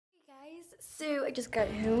So I just got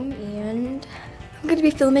home and I'm going to be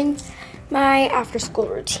filming my after school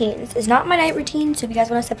routine. This is not my night routine, so if you guys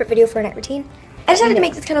want a separate video for a night routine, I decided to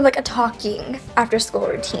make this kind of like a talking after school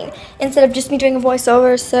routine instead of just me doing a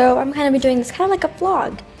voiceover. So I'm kind of be doing this kind of like a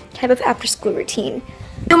vlog type of after school routine.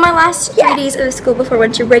 So my last 3 days of school before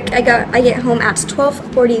winter break, I get home at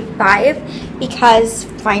 12:45 because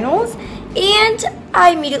finals, and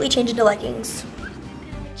I immediately change into leggings.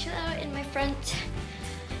 Chill out in my front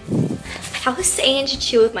house and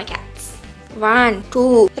chill with my cats. 1,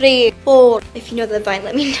 2, 3, 4. If you know the vine,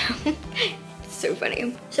 let me know. It's so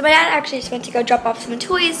funny. So my dad actually just went to go drop off some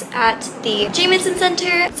toys at the Jamison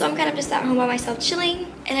Center. So I'm kind of just at home by myself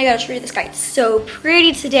chilling. And I gotta show you the sky. It's so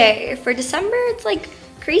pretty today. For December, it's like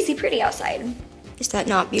crazy pretty outside. Is that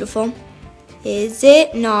not beautiful? Is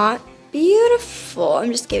it not beautiful?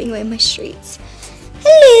 I'm just giving away my streets.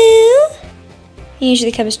 Hello. He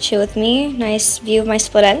usually comes chill with me. Nice view of my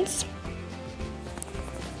split ends.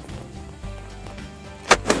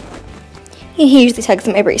 He usually tugs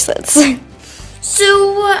at my bracelets.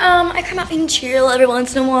 So, I come out and chill every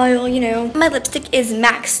once in a while, you know. My lipstick is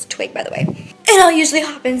Max Twig, by the way. And I'll usually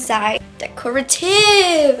hop inside.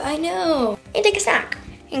 Decorative, I know. And take a snack.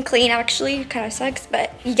 And clean, actually, kind of sucks,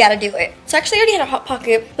 but you gotta do it. So actually, I already had a Hot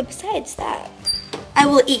Pocket, but besides that, I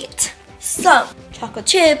will eat some chocolate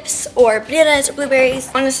chips or bananas or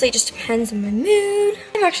blueberries. Honestly, it just depends on my mood.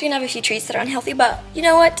 I'm actually gonna have a few treats that are unhealthy, but you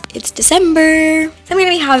know what? It's December. So I'm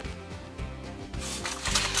gonna be having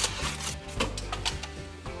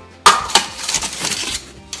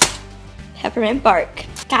peppermint bark.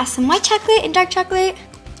 Got some white chocolate and dark chocolate.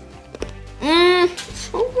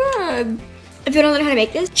 So good. If you don't know how to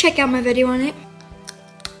make this, check out my video on it.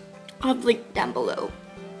 I'll have link down below.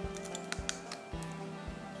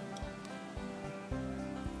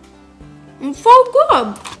 It's so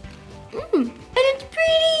good. And it's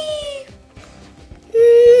pretty.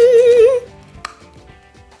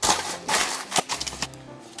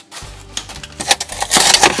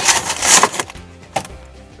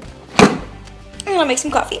 I'm gonna make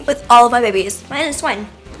some coffee with all of my babies, minus one.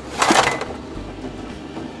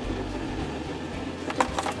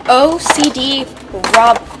 OCD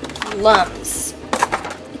problems.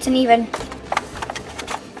 It's an even.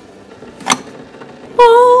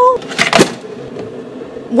 Oh.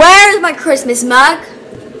 Where's my Christmas mug?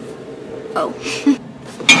 Oh.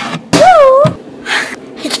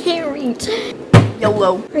 I can't read.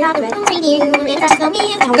 YOLO. Go.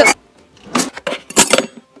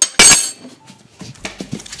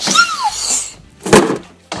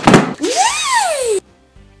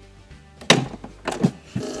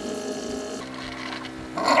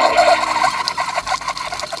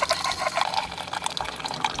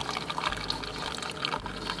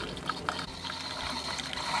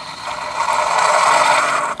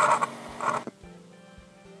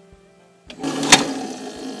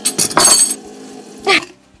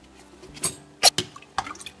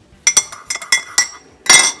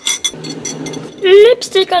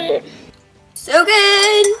 Lipstick on it. So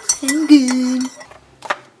good. So good.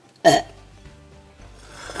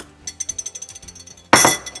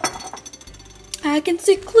 I can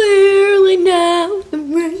see clearly now. The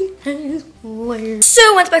rain has wear.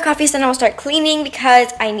 So once my coffee's done, I'll start cleaning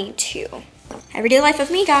because I need to. Everyday life of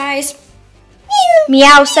me, guys.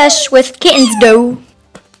 Meow sesh with kittens though.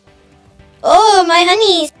 Oh, my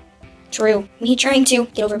honeys. True. Me trying to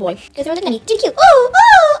get over boy. Because they're really too cute. Oh,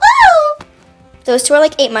 oh, oh. Those two are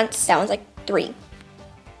like 8 months. That one's like 3.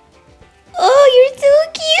 Oh, you're so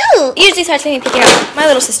cute. It usually starts with me picking up my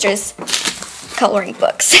little sister's coloring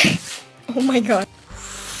books. Oh my god.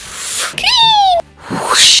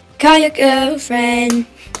 Call your girlfriend.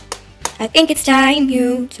 I think it's time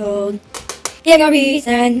you told. Give your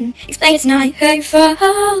reason. Explain it's not her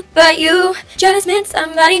fault, but you just met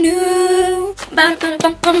somebody new.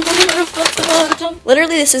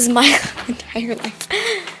 Literally, this is my entire life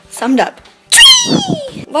summed up.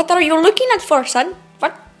 What are you looking at for, son?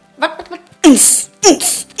 What? I'm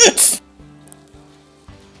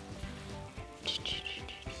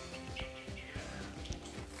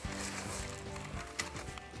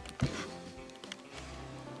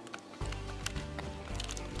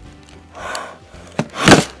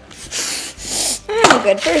a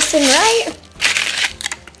good person, right?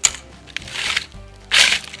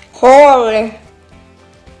 Holy.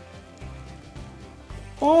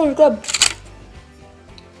 Oh, good.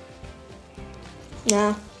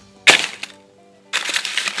 Nah.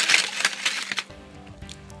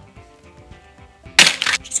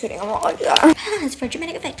 Just kidding, I'm not like that. It's for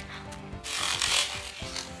dramatic effect.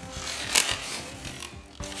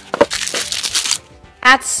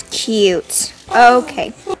 That's cute.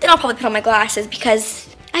 Okay. Then I'll probably put on my glasses because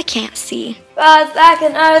I can't see. But like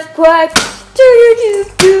an earthquake.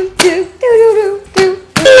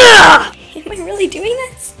 Am I really doing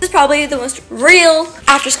this? This is probably the most real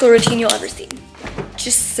after-school routine you'll ever see.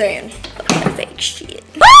 Just saying. Fake shit.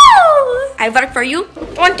 I work for you.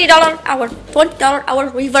 $20 hour. $20 hour.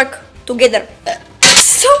 We work together.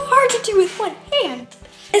 So hard to do with one hand.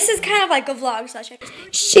 This is kind of like a vlog slash.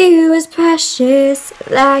 She was precious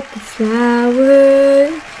like a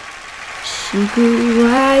flower. She grew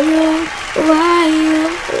wild,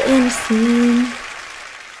 wild, innocent.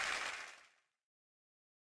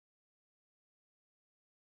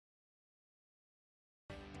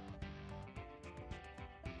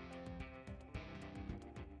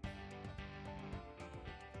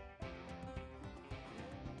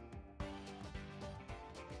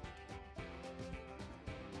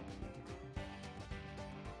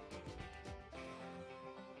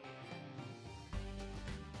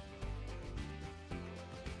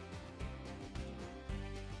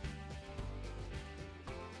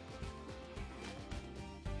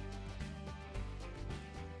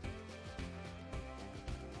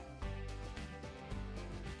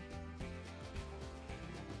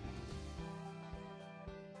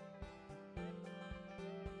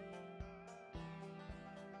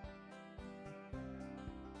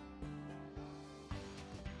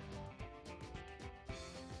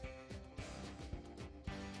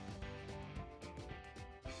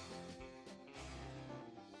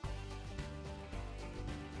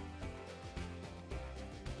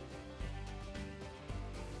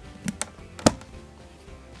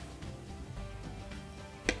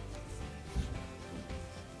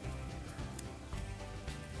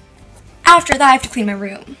 After that, I have to clean my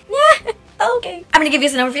room. Okay. I'm gonna give you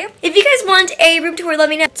guys an overview. If you guys want a room tour, let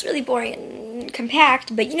me know. It's really boring and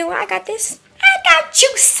compact, but you know what? I got this. I got you,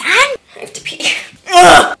 son. I have to pee.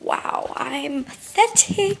 Ugh. Wow, I'm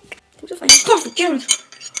pathetic.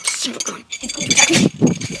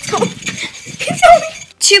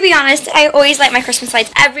 To be honest, I always light my Christmas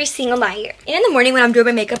lights every single night. And in the morning when I'm doing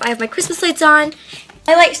my makeup, I have my Christmas lights on.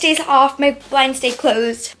 My light stays off, my blinds stay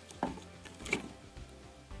closed.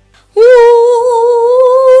 Ooh.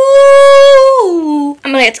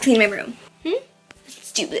 I'm gonna get to clean my room.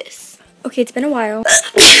 Let's do this. Okay, it's been a while.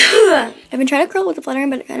 I've been trying to curl with the flat iron,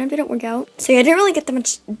 but it kind of didn't work out. So yeah, I didn't really get that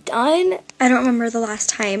much done. I don't remember the last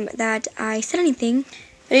time that I said anything.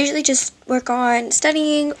 I usually just work on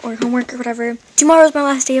studying or homework or whatever. Tomorrow's my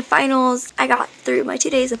last day of finals. I got through my 2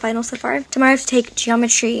 days of finals so far. Tomorrow I have to take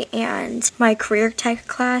geometry and my career tech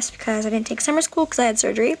class because I didn't take summer school because I had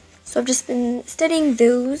surgery. So I've just been studying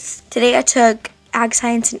those. Today I took ag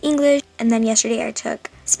science and English, and then yesterday I took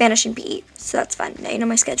Spanish and PE. So that's fun. Now you know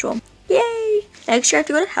my schedule. Yay! Next year I have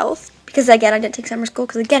to go to health because again I didn't take summer school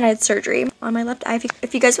because again I had surgery on my left eye.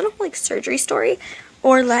 If you guys want a like surgery story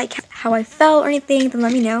or like how I felt or anything, then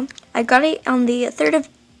let me know. I got it on the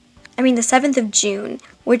 7th of June,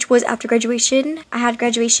 which was after graduation. I had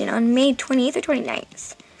graduation on May 28th or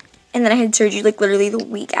 29th. And then I had surgery like literally the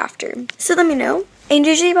week after. So let me know. And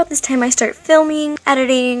usually about this time I start filming,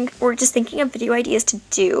 editing, or just thinking of video ideas to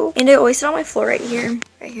do. And I always sit on my floor right here,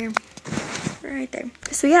 right there.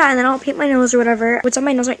 So yeah, and then I'll paint my nails or whatever. What's on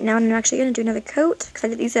my nails right now, and I'm actually going to do another coat because I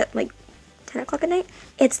did these at like 10 o'clock at night.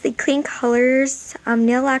 It's the Clean Colors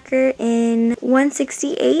nail lacquer in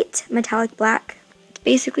 168 metallic black. It's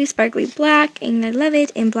basically sparkly black, and I love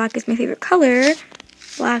it, and black is my favorite color.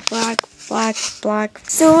 Black, black, black, black.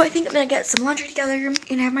 So I think I'm gonna get some laundry together,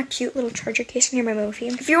 and I have my cute little charger case here, my Mophie.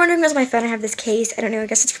 If you're wondering what's my phone, I have this case. I don't know, I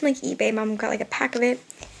guess it's from like eBay. Mom got like a pack of it,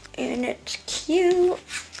 and it's cute.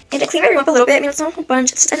 And to clean my room up a little bit, I mean it's not a whole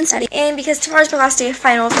bunch, it's just study. And because tomorrow's my last day of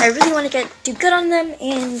finals, I really want to do good on them,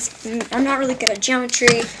 and I'm not really good at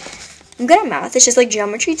geometry. I'm good at math, it's just like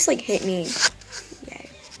geometry just like hit me. Yay.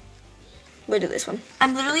 We'll do this one.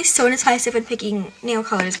 I'm literally so indecisive when picking nail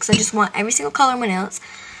colors because I just want every single color on my nails.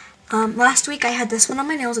 Last week I had this one on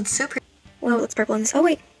my nails, it's so pretty. Well, it's purple in this. Oh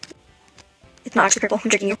wait. It's not actually purple, I'm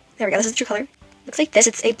tricking you. There we go, this is the true color. Looks like this,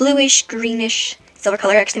 it's a bluish, greenish silver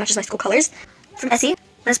color, actually matches my school colors. From Essie.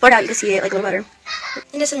 When it's blurred out, you can see it like a little better.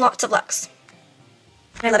 And it's in lots of lux.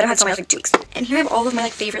 And I love it, I had it on my nails like 2 weeks. And here I have all of my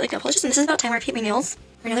like favorite like nail polishes, and this is about time where I paint my nails.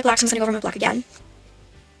 Another black, so I'm starting over my black again.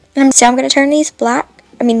 And so I'm gonna turn these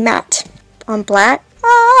matte on black.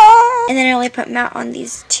 And then I only put matte on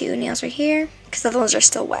these 2 nails right here, because the other ones are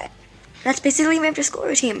still wet. That's basically my after school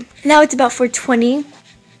routine. Now it's about 4:20.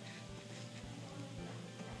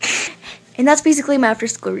 And that's basically my after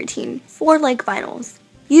school routine for like finals.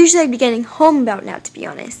 Usually I'd be getting home about now, to be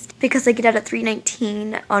honest, because I get out at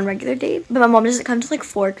 3:19 on regular day. But my mom doesn't come till like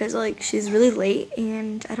 4 because like she's really late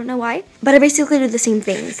and I don't know why. But I basically do the same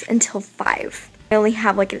things until 5. I only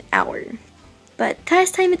have like an hour. But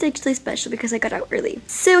test time is actually special because I got out early.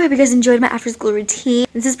 So I hope you guys enjoyed my after school routine.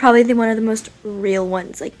 This is probably one of the most real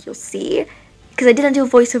ones, like you'll see. Because I didn't do a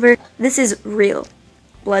voiceover. This is real.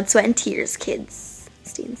 Blood, sweat, and tears, kids.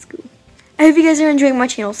 Stay in school. I hope you guys are enjoying my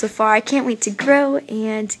channel so far. I can't wait to grow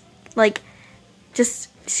and like just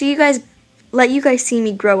see you guys, let you guys see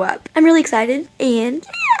me grow up. I'm really excited and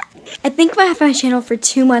yeah. I think I have my channel for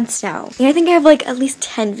 2 months now. And I think I have like at least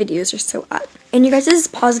 10 videos or so up. And you guys, this is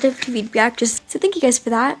positive feedback, so thank you guys for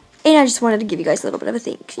that. And I just wanted to give you guys a little bit of a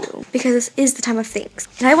thank you because this is the time of thanks.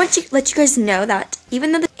 And I want to let you guys know that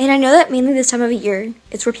even though, and I know that mainly this time of year,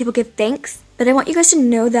 it's where people give thanks. But I want you guys to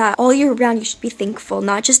know that all year round you should be thankful,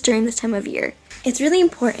 not just during this time of year. It's really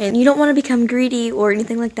important. You don't want to become greedy or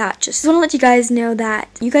anything like that. Just want to let you guys know that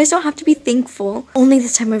you guys don't have to be thankful only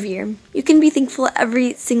this time of year. You can be thankful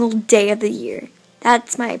every single day of the year.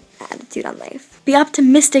 That's my attitude on life. Be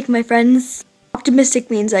optimistic, my friends.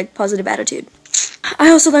 Optimistic means like positive attitude. I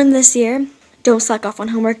also learned this year, don't slack off on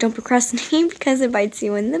homework, don't procrastinate because it bites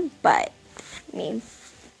you in the butt. Me.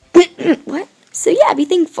 What? So yeah, be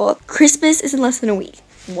thankful. Christmas is in less than a week.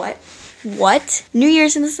 What? What? New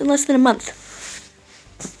Year's is in less than a month.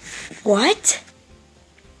 What?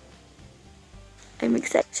 I'm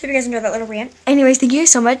excited. So if you guys enjoyed that little rant. Anyways, thank you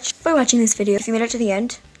guys so much for watching this video. If you made it to the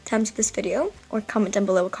end, thumbs up this video or comment down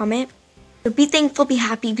below a comment. So be thankful, be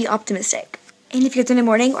happy, be optimistic. And if you guys in a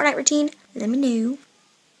morning or night routine, let me know.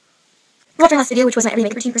 After last video, which was my everyday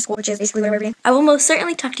makeup routine for school, which is basically what I'm doing. I will most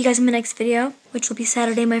certainly talk to you guys in my next video, which will be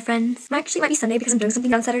Saturday, my friends. Actually, it might be Sunday because I'm doing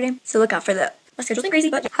something on Saturday. So look out for that. My schedule's been crazy,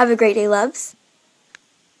 but have a great day, loves.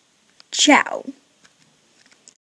 Ciao.